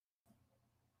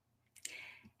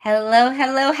Hello,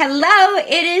 hello, hello.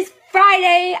 It is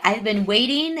Friday. I've been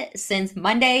waiting since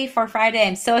Monday for Friday.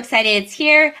 I'm so excited it's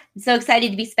here. I'm so excited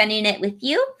to be spending it with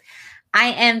you. I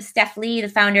am Steph Lee, the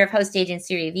founder of Host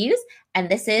Agency Reviews, and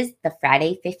this is the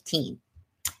Friday 15.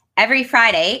 Every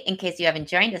Friday, in case you haven't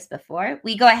joined us before,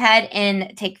 we go ahead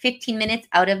and take 15 minutes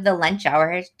out of the lunch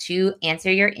hour to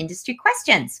answer your industry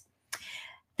questions.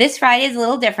 This Friday is a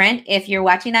little different. If you're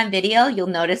watching on video, you'll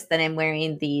notice that I'm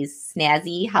wearing these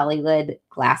snazzy Hollywood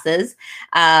glasses,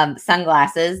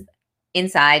 sunglasses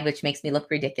inside, which makes me look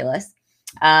ridiculous.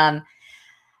 I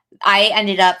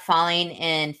ended up falling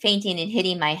and fainting and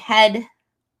hitting my head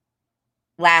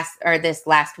this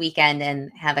last weekend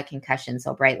and have a concussion.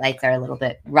 So bright lights are a little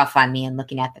bit rough on me and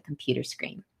looking at the computer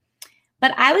screen.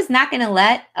 But I was not going to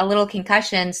let a little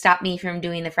concussion stop me from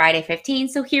doing the Friday 15.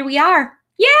 So here we are.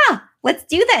 Yeah, let's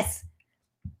do this.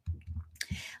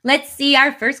 Let's see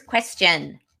our first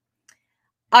question.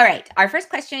 All right, our first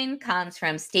question comes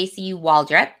from Stacy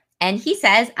Waldrop, and he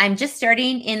says, I'm just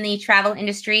starting in the travel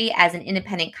industry as an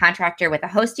independent contractor with a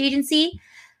host agency.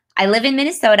 I live in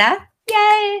Minnesota.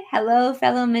 Yay! Hello,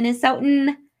 fellow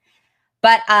Minnesotan.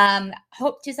 But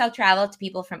hope to sell travel to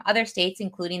people from other states,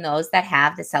 including those that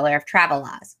have the seller of travel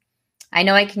laws. I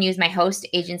know I can use my host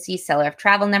agency seller of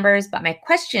travel numbers, but my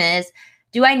question is,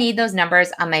 do I need those numbers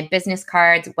on my business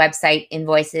cards, website,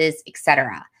 invoices,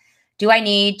 etc.? Do I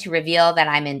need to reveal that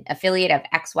I'm an affiliate of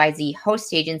XYZ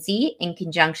host agency in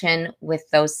conjunction with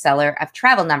those seller of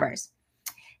travel numbers?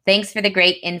 Thanks for the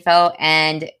great info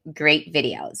and great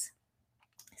videos.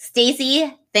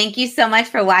 Stacy, thank you so much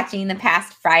for watching the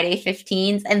past Friday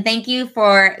 15s, and thank you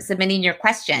for submitting your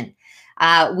question.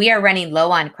 We are running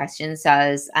low on questions, so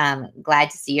I was glad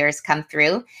to see yours come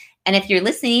through. And if you're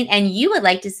listening and you would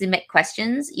like to submit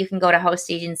questions, you can go to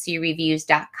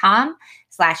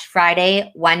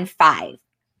hostagencyreviews.com/Friday15.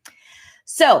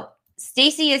 So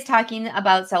Stacy is talking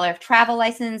about seller of travel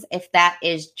license. If that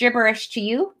is gibberish to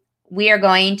you, we are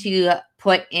going to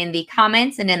put in the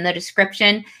comments and in the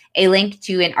description a link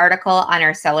to an article on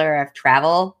our seller of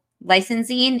travel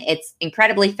licensing. It's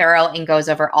incredibly thorough and goes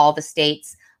over all the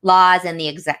states' laws and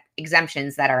the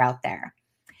exemptions that are out there.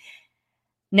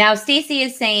 Now, Stacy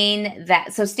is saying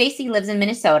that, so Stacy lives in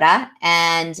Minnesota,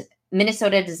 and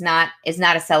Minnesota is not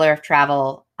a seller of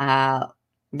travel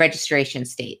registration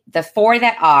state. The four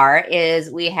that are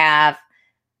is we have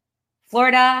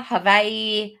Florida,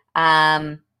 Hawaii,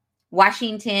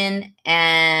 Washington,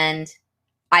 and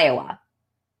Iowa.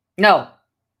 No.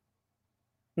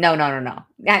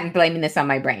 I'm blaming this on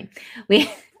my brain.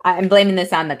 I'm blaming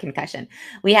this on the concussion.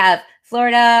 We have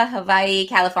Florida, Hawaii,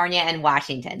 California, and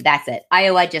Washington. That's it.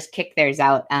 Iowa just kicked theirs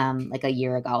out like a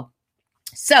year ago.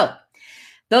 So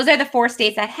those are the four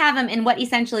states that have them. And what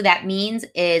essentially that means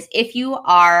is if you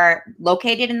are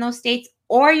located in those states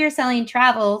or you're selling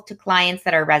travel to clients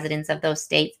that are residents of those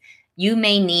states, you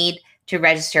may need to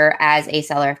register as a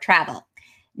seller of travel.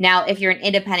 Now, if you're an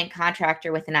independent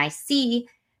contractor with an IC,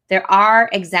 there are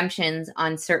exemptions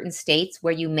on certain states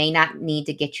where you may not need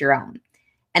to get your own.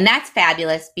 And that's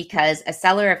fabulous because a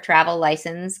seller of travel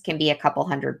license can be a couple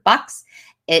 $100.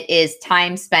 It is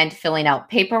time spent filling out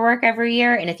paperwork every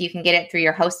year. And if you can get it through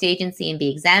your host agency and be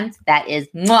exempt, that is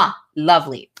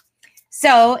lovely.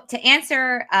 So to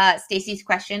answer Stacy's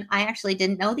question, I actually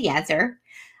didn't know the answer.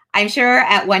 I'm sure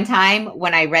at one time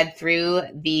when I read through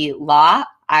the law,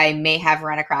 I may have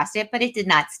run across it, but it did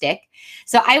not stick.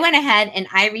 So I went ahead and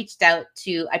I reached out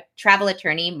to a travel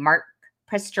attorney, Mark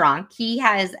Pestronk. He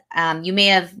has, you may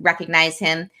have recognized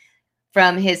him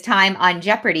from his time on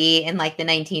Jeopardy in like the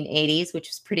 1980s, which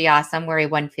was pretty awesome, where he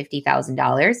won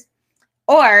 $50,000.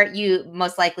 Or you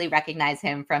most likely recognize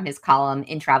him from his column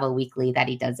in Travel Weekly that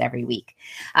he does every week.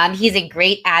 He's a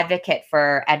great advocate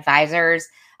for advisors.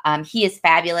 He is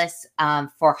fabulous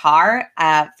for HAR.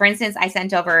 For instance, I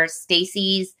sent over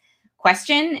Stacy's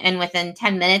question, and within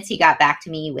 10 minutes, he got back to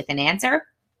me with an answer.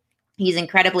 He's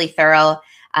incredibly thorough.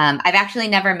 I've actually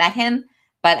never met him,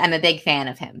 but I'm a big fan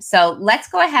of him. So let's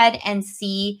go ahead and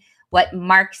see what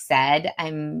Mark said.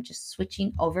 I'm just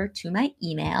switching over to my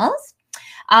emails.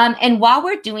 And while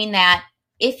we're doing that,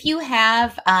 if you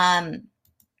have...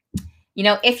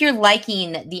 if you're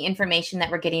liking the information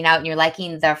that we're getting out and you're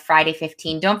liking the Friday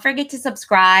 15, don't forget to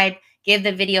subscribe, give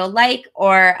the video a like,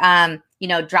 or,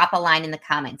 drop a line in the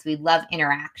comments. We love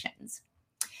interactions.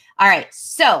 All right.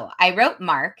 So I wrote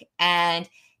Mark and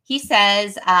he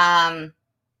says, all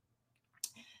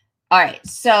right,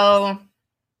 so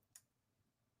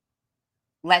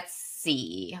let's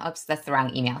see. Oops, that's the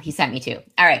wrong email. He sent me to.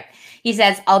 All right. He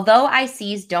says, although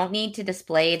ICs don't need to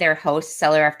display their host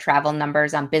seller of travel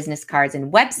numbers on business cards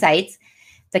and websites,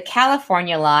 The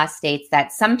California law states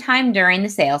that sometime during the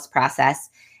sales process,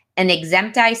 an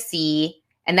exempt IC,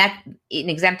 and that an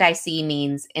exempt IC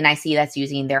means an IC that's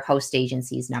using their host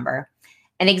agency's number.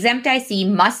 An exempt IC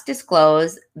must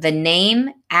disclose the name,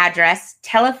 address,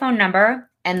 telephone number,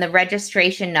 and the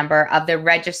registration number of the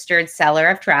registered seller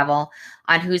of travel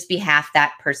on whose behalf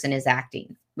that person is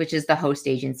acting, which is the host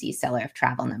agency's seller of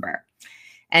travel number.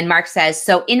 And Mark says,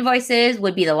 so invoices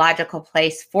would be the logical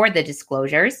place for the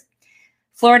disclosures.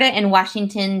 Florida and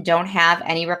Washington don't have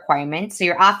any requirements, so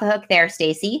you're off the hook there,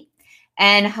 Stacy.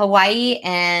 And Hawaii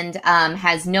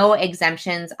has no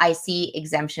exemptions. I see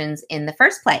exemptions in the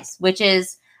first place, which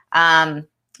is,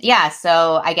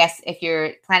 so I guess if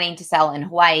you're planning to sell in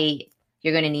Hawaii,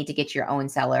 you're going to need to get your own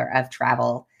seller of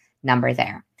travel number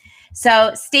there.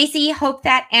 So Stacy, hope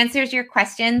that answers your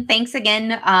question. Thanks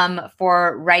again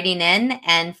for writing in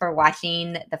and for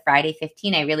watching the Friday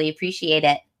 15. I really appreciate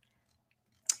it.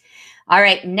 All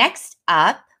right, next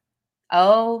up.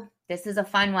 Oh, this is a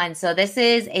fun one. So this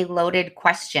is a loaded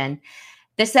question.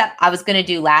 This I was going to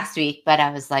do last week, but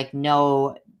I was like,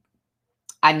 no,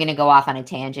 I'm going to go off on a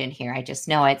tangent here. I just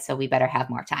know it, so we better have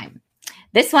more time.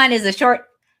 This one is a short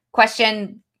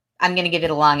question. I'm going to give it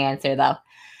a long answer, though.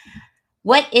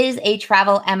 What is a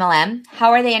travel MLM?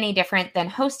 How are they any different than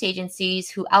host agencies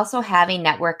who also have a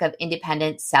network of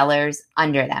independent sellers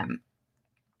under them?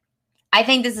 I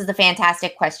think this is a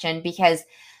fantastic question because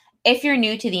if you're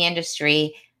new to the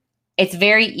industry, it's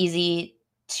very easy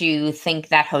to think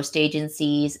that host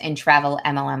agencies and travel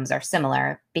MLMs are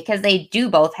similar because they do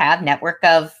both have network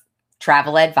of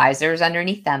travel advisors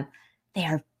underneath them. They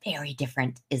are very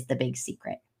different is the big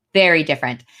secret. Very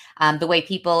different. The way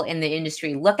people in the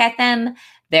industry look at them,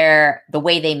 the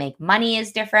way they make money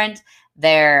is different.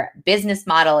 Their business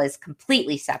model is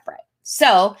completely separate.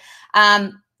 So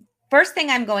first thing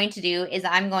I'm going to do is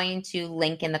I'm going to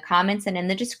link in the comments and in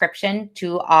the description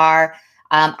to our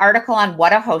article on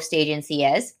what a host agency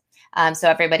is. So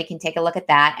everybody can take a look at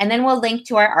that. And then we'll link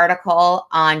to our article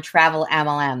on travel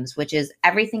MLMs, which is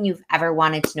everything you've ever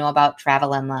wanted to know about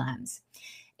travel MLMs.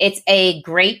 It's a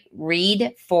great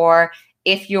read for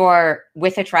if you're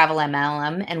with a travel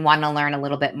MLM and want to learn a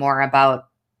little bit more about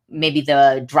maybe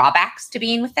the drawbacks to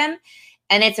being with them.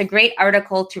 And it's a great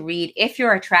article to read if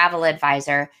you're a travel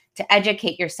advisor to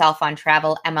educate yourself on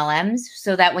travel MLMs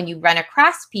so that when you run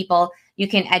across people, you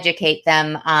can educate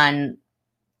them on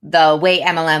the way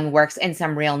MLM works in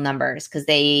some real numbers because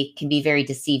they can be very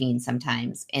deceiving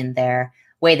sometimes in their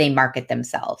way they market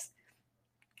themselves.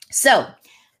 So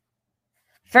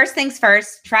first things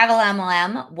first, travel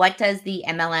MLM. What does the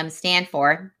MLM stand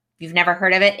for? If you've never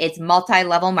heard of it, it's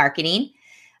multi-level marketing.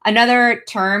 Another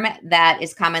term that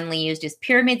is commonly used is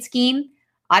pyramid scheme.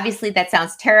 Obviously, that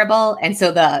sounds terrible. And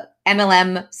so the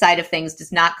MLM side of things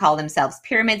does not call themselves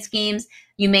pyramid schemes.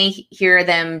 You may hear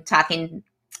them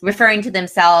referring to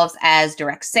themselves as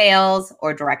direct sales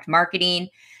or direct marketing.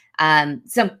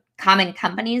 Some common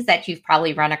companies that you've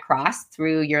probably run across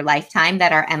through your lifetime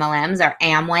that are MLMs are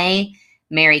Amway,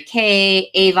 Mary Kay,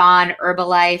 Avon,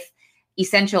 Herbalife.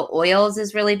 Essential oils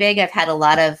is really big. I've had a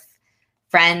lot of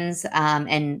friends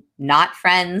and not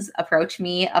friends approach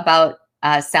me about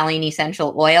selling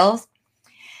essential oils.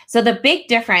 So the big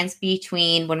difference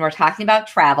between when we're talking about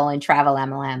travel and travel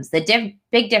MLMs, the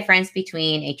big difference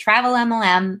between a travel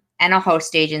MLM and a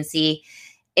host agency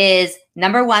is,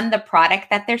 number one, the product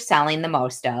that they're selling the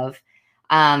most of.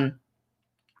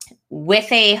 With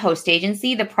a host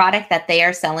agency, the product that they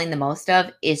are selling the most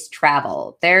of is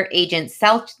travel. Their agents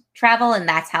sell travel, and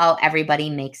that's how everybody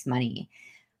makes money.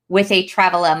 With a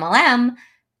travel MLM,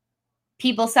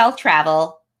 people sell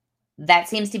travel. That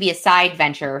seems to be a side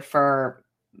venture for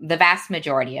the vast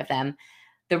majority of them.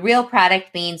 The real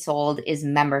product being sold is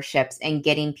memberships and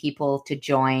getting people to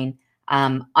join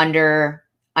under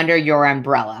your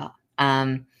umbrella.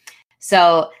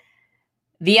 So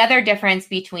the other difference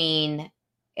between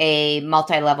a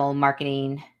multi-level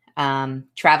marketing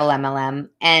travel MLM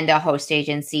and a host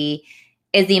agency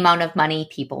is the amount of money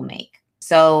people make.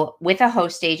 So with a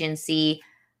host agency,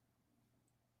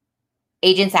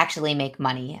 agents actually make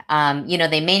money.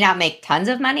 They may not make tons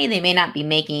of money. They may not be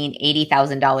making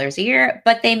 $80,000 a year,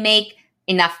 but they make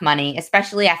enough money,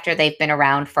 especially after they've been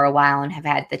around for a while and have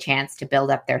had the chance to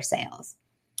build up their sales.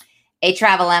 A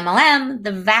travel MLM,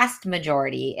 the vast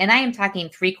majority, and I am talking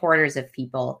 3/4 of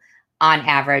people on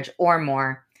average or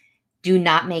more, do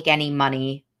not make any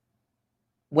money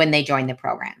when they join the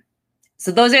program.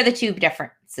 So those are the two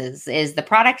differences, is the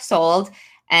product sold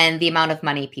and the amount of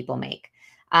money people make.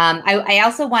 I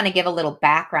also want to give a little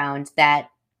background that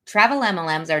travel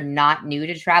MLMs are not new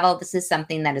to travel. This is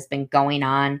something that has been going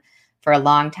on for a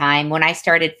long time. When I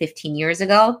started 15 years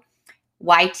ago,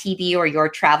 YTB, or Your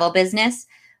Travel Business,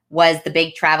 was the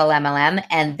big travel MLM,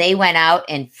 and they went out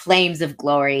in flames of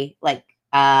glory, like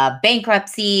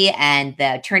bankruptcy, and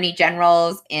the attorney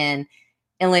generals in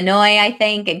Illinois, I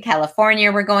think, and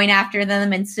California were going after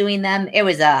them and suing them. It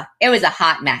was a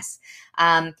hot mess.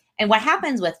 And what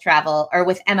happens with travel, or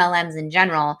with MLMs in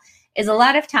general, is a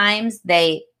lot of times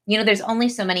there's only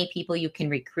so many people you can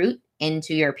recruit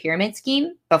into your pyramid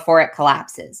scheme before it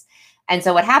collapses. And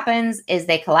so what happens is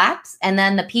they collapse, and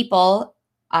then the people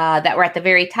that were at the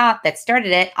very top that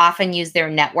started it often use their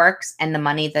networks and the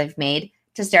money they've made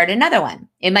to start another one.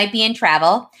 It might be in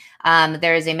travel.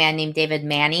 There is a man named David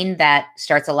Manning that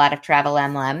starts a lot of travel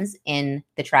MLMs in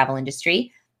the travel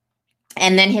industry.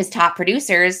 And then his top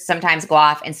producers sometimes go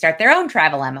off and start their own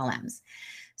travel MLMs.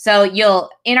 So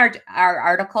in our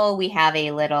article, we have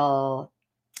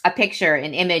a picture,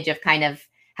 an image of kind of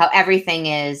how everything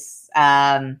is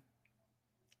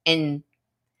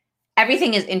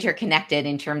everything is interconnected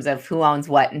in terms of who owns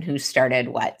what and who started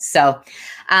what. So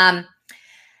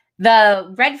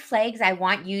the red flags I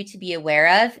want you to be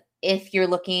aware of if you're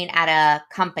looking at a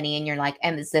company and you're like,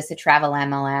 is this a travel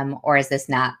MLM or is this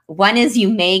not? One is you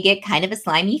may get kind of a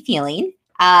slimy feeling.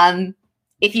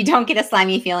 If you don't get a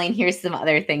slimy feeling, here's some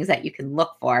other things that you can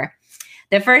look for.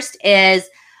 The first is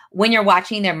when you're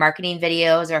watching their marketing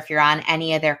videos, or if you're on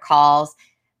any of their calls,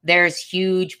 there's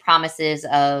huge promises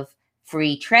of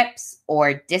free trips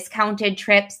or discounted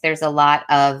trips. There's a lot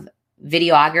of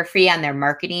videography on their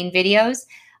marketing videos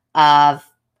of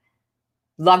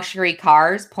luxury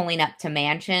cars pulling up to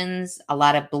mansions, a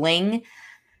lot of bling.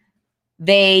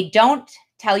 They don't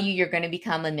tell you you're going to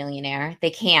become a millionaire.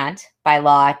 They can't, by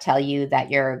law, tell you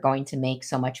that you're going to make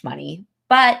so much money,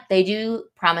 but they do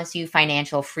promise you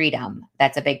financial freedom.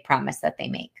 That's a big promise that they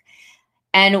make.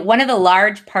 And one of the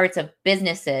large parts of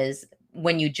businesses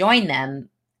when you join them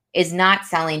is not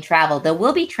selling travel. There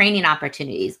will be training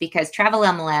opportunities because travel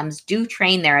MLMs do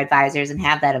train their advisors and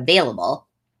have that available.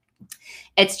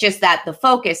 It's just that the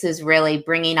focus is really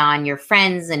bringing on your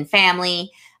friends and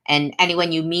family and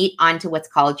anyone you meet onto what's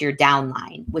called your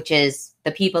downline, which is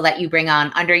the people that you bring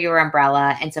on under your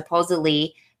umbrella. And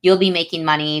supposedly you'll be making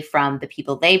money from the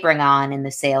people they bring on and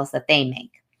the sales that they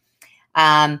make.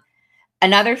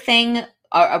 Another thing,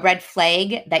 a red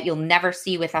flag that you'll never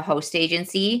see with a host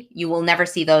agency, you will never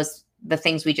see the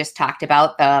things we just talked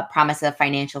about, the promise of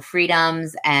financial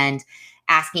freedoms and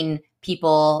asking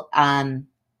people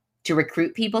to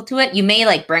recruit people to it. You may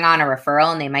bring on a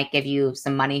referral and they might give you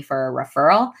some money for a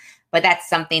referral, but that's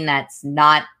something that's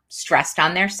not stressed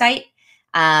on their site.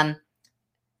 The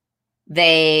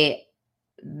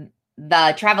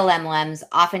travel MLMs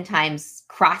oftentimes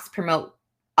cross promote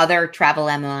other travel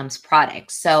MLMs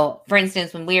products. So for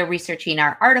instance, when we were researching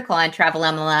our article on travel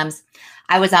MLMs,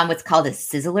 I was on what's called a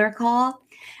Sizzler call,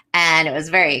 and it was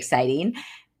very exciting.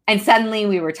 And suddenly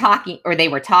they were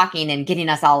talking and getting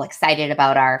us all excited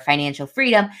about our financial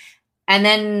freedom. And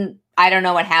then I don't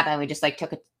know what happened. We just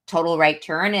took a total right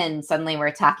turn. And suddenly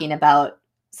we're talking about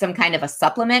some kind of a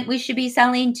supplement we should be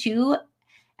selling too.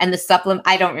 And the supplement,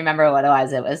 I don't remember what it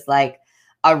was. It was like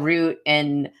a root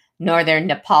in northern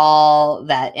Nepal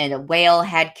that a whale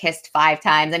had kissed 5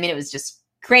 times. I mean, it was just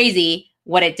crazy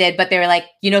what it did, but they were like,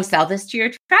 sell this to your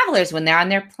travelers when they're on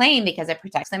their plane because it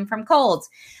protects them from colds.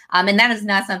 And that is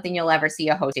not something you'll ever see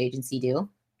a host agency do.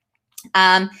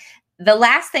 The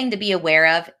last thing to be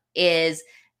aware of is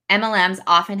MLMs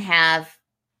often have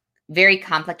very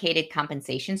complicated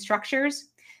compensation structures.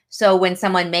 So when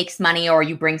someone makes money or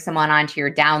you bring someone onto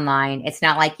your downline, it's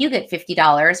not like you get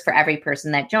 $50 for every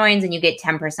person that joins and you get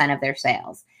 10% of their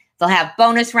sales. They'll have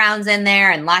bonus rounds in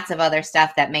there and lots of other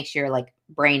stuff that makes your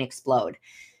brain explode.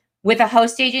 With a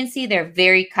host agency, they're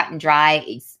very cut and dry.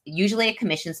 It's usually a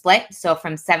commission split, so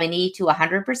from 70 to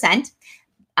 100%.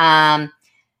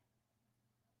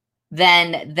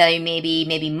 Then they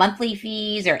maybe monthly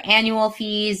fees or annual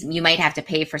fees. You might have to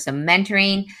pay for some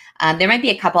mentoring. There might be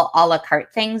a couple a la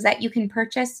carte things that you can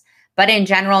purchase, but in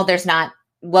general,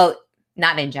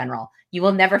 not in general. You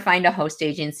will never find a host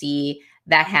agency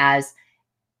that has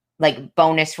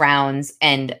bonus rounds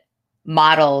and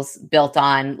models built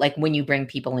on when you bring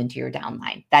people into your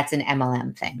downline. That's an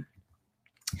MLM thing.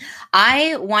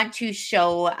 I want to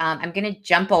show, I'm going to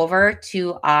jump over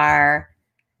to our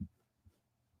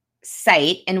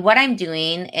site. And what I'm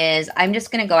doing is I'm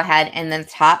just going to go ahead and then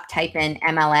type in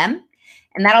MLM,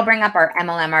 and that'll bring up our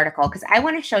MLM article because I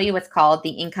want to show you what's called the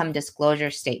income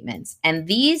disclosure statements. And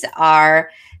these are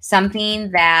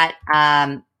something that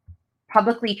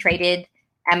publicly traded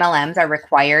MLMs are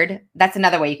required. That's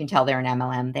another way you can tell they're an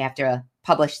MLM. They have to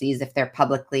publish these if they're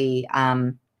publicly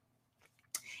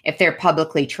if they're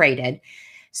publicly traded.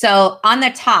 So on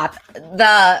the top,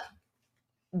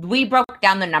 we broke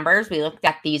down the numbers. We looked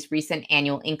at these recent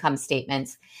annual income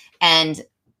statements, and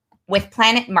with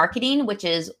Planet Marketing, which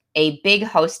is a big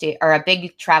host or a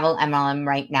big travel MLM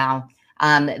right now,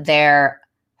 their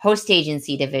host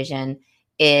agency division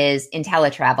is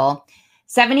IntelliTravel.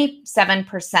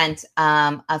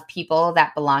 77% of people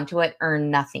that belong to it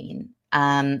earn nothing.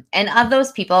 And of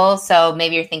those people, so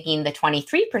maybe you're thinking the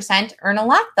 23% earn a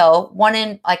lot though.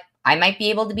 I might be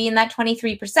able to be in that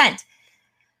 23%.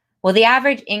 Well, the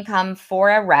average income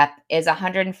for a rep is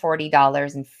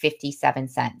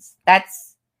 $140.57.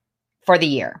 That's for the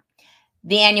year.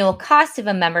 The annual cost of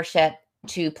a membership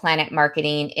to Planet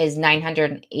Marketing is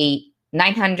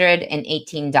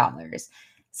 $918.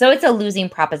 So it's a losing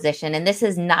proposition, and this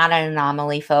is not an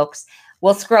anomaly, folks.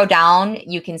 We'll scroll down.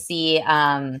 You can see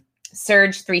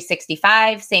Surge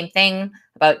 365, same thing.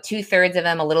 About 2/3 of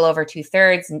them, a little over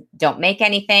 2/3, don't make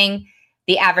anything.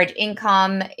 The average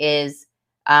income is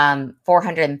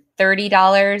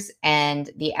 $430, and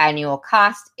the annual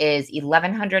cost is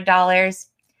 $1,100.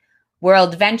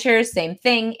 World Ventures, same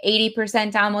thing.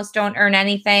 80% almost don't earn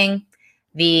anything.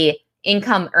 The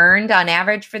income earned on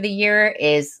average for the year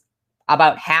is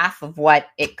about half of what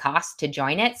it costs to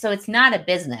join it. So it's not a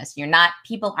business.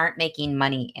 People aren't making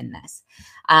money in this.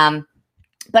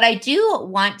 But I do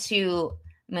want to,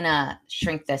 I'm going to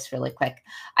shrink this really quick.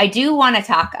 I do want to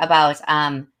talk about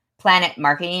Planet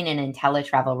Marketing and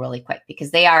IntelliTravel really quick,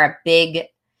 because they are a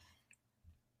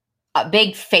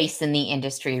big face in the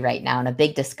industry right now and a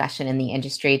big discussion in the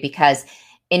industry, because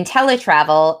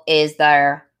IntelliTravel is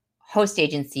their host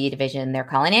agency division, they're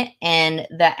calling it. And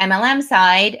the MLM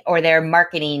side, or their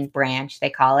marketing branch, they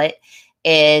call it,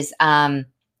 is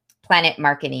Planet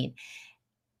Marketing.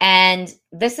 And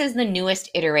this is the newest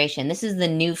iteration. This is the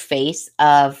new face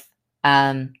of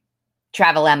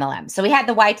travel MLM. So we had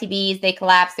the YTBs, they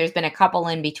collapsed. There's been a couple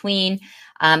in between.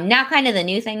 Now kind of the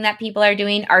new thing that people are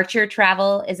doing. Archer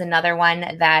Travel is another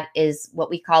one that is what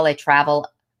we call a travel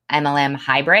MLM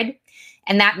hybrid.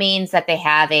 And that means that they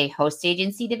have a host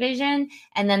agency division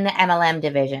and then the MLM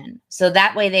division. So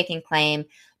that way they can claim,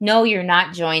 no, you're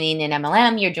not joining an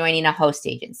MLM, you're joining a host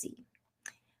agency.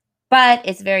 But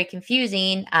it's very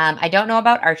confusing. I don't know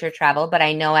about Archer Travel, but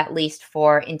I know at least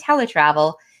for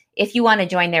IntelliTravel, if you want to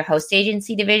join their host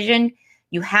agency division,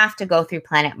 you have to go through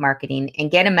Planet Marketing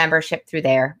and get a membership through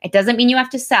there. It doesn't mean you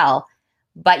have to sell,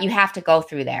 but you have to go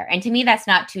through there. And to me, that's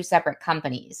not two separate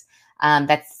companies.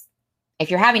 If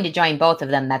you're having to join both of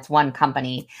them, that's one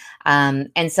company.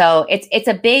 And so it's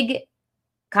a big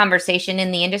conversation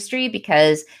in the industry,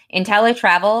 because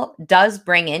IntelliTravel does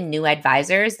bring in new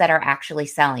advisors that are actually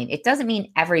selling. It doesn't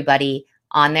mean everybody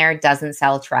on there doesn't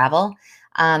sell travel.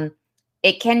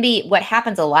 It can be, what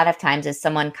happens a lot of times is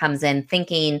someone comes in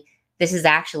thinking this is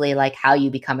actually like how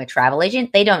you become a travel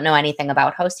agent. They don't know anything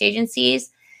about host agencies.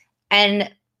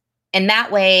 And in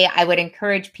that way, I would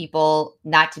encourage people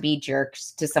not to be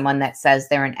jerks to someone that says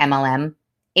they're an MLM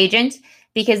agent,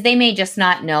 because they may just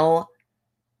not know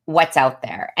what's out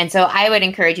there. And so I would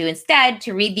encourage you instead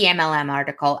to read the MLM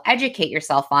article, educate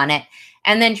yourself on it,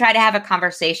 and then try to have a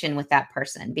conversation with that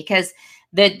person. Because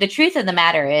the truth of the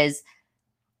matter is,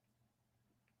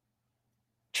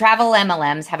 travel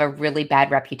MLMs have a really bad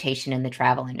reputation in the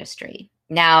travel industry.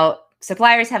 Now,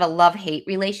 suppliers have a love-hate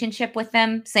relationship with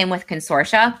them, same with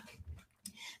consortia,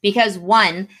 because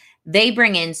one, they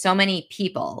bring in so many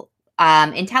people.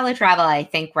 IntelliTravel, I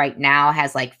think right now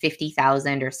has like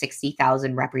 50,000 or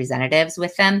 60,000 representatives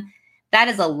with them. That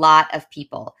is a lot of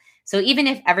people. So even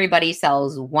if everybody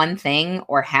sells one thing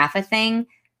or half a thing,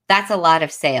 that's a lot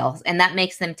of sales. And that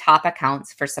makes them top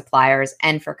accounts for suppliers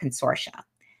and for consortia.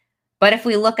 But if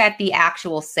we look at the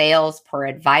actual sales per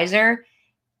advisor,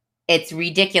 it's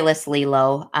ridiculously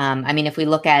low. If we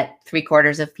look at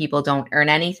 3/4 of people don't earn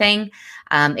anything,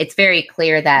 it's very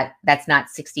clear that that's not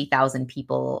 60,000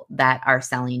 people that are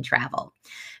selling travel.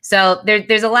 So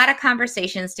there's a lot of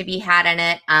conversations to be had in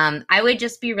it. I would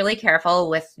just be really careful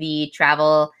with the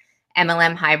travel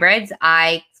MLM hybrids.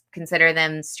 I consider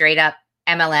them straight up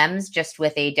MLMs, just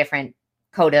with a different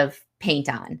coat of paint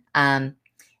on.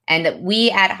 And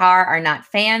we at HAR are not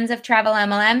fans of travel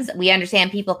MLMs. We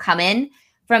understand people come in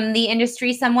from the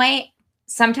industry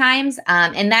sometimes.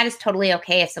 And that is totally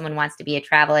okay if someone wants to be a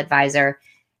travel advisor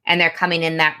and they're coming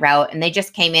in that route and they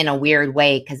just came in a weird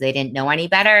way because they didn't know any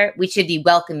better. We should be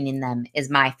welcoming them, is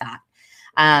my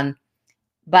thought.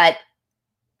 But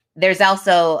there's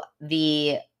also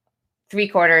the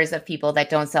 3/4 of people that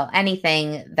don't sell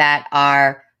anything, that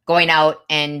are going out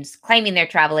and claiming they're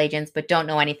travel agents but don't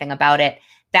know anything about it.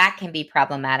 that can be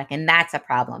problematic, and that's a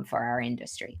problem for our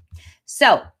industry.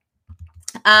 So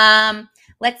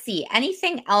let's see,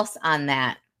 anything else on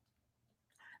that?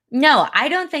 No, I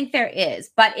don't think there is.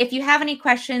 But if you have any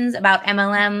questions about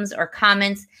MLMs or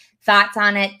comments, thoughts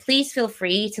on it, please feel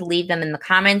free to leave them in the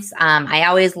comments. I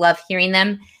always love hearing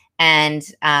them, and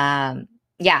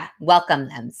yeah, welcome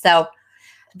them. So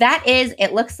that is,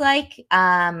 it looks like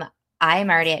I'm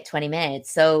already at 20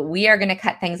 minutes. So we are going to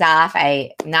cut things off. I'm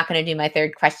not going to do my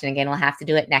third question again. We'll have to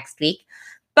do it next week.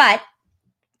 But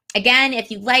again,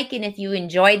 if you like and if you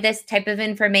enjoyed this type of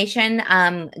information,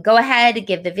 go ahead,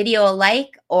 give the video a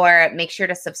like, or make sure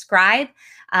to subscribe.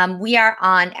 We are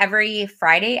on every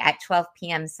Friday at 12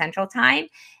 p.m. Central Time.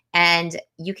 And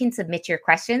you can submit your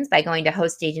questions by going to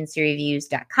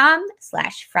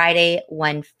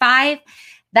hostagencyreviews.com/Friday15.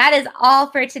 That is all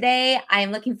for today.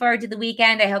 I'm looking forward to the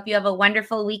weekend. I hope you have a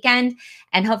wonderful weekend.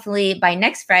 And hopefully by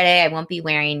next Friday, I won't be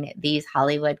wearing these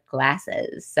Hollywood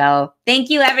glasses. So thank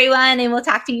you, everyone, and we'll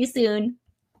talk to you soon.